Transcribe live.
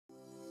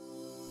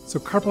So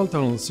carpal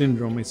tunnel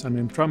syndrome is an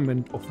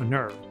entrapment of a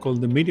nerve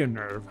called the median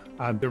nerve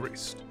at the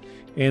wrist.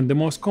 And the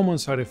most common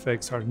side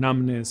effects are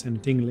numbness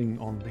and tingling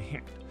on the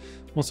hand.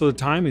 Most of the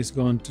time it's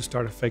going to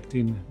start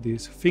affecting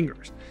these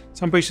fingers.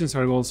 Some patients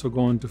are also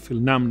going to feel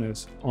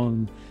numbness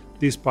on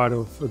this part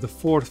of the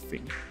fourth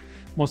finger.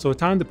 Most of the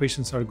time the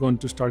patients are going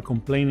to start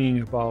complaining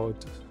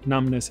about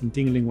numbness and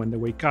tingling when they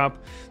wake up.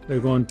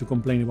 They're going to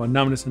complain about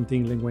numbness and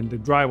tingling when they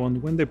drive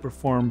on, when they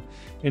perform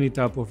any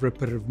type of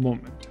repetitive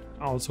movement.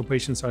 Also,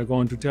 patients are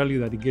going to tell you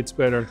that it gets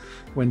better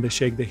when they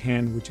shake the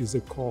hand, which is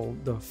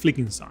called the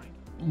flicking sign.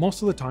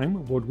 Most of the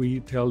time, what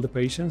we tell the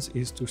patients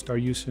is to start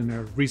using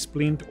a wrist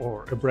splint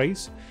or a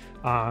brace.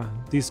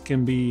 This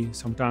can be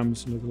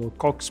sometimes a little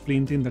cock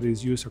splinting that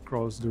is used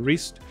across the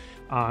wrist,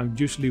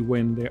 usually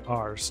when they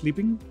are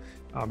sleeping.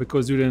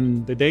 Because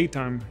during the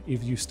daytime,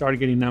 if you start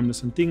getting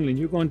numbness and tingling,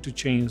 you're going to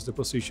change the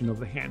position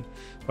of the hand.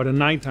 But at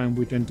nighttime,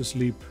 we tend to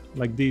sleep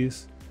like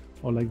this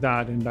or like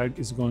that, and that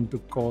is going to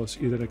cause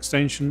either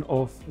extension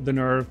of the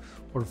nerve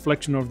or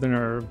flexion of the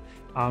nerve.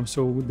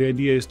 So the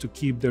idea is to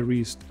keep the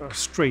wrist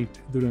straight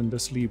during the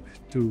sleep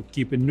to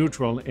keep it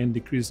neutral and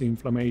decrease the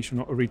inflammation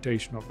or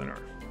irritation of the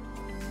nerve.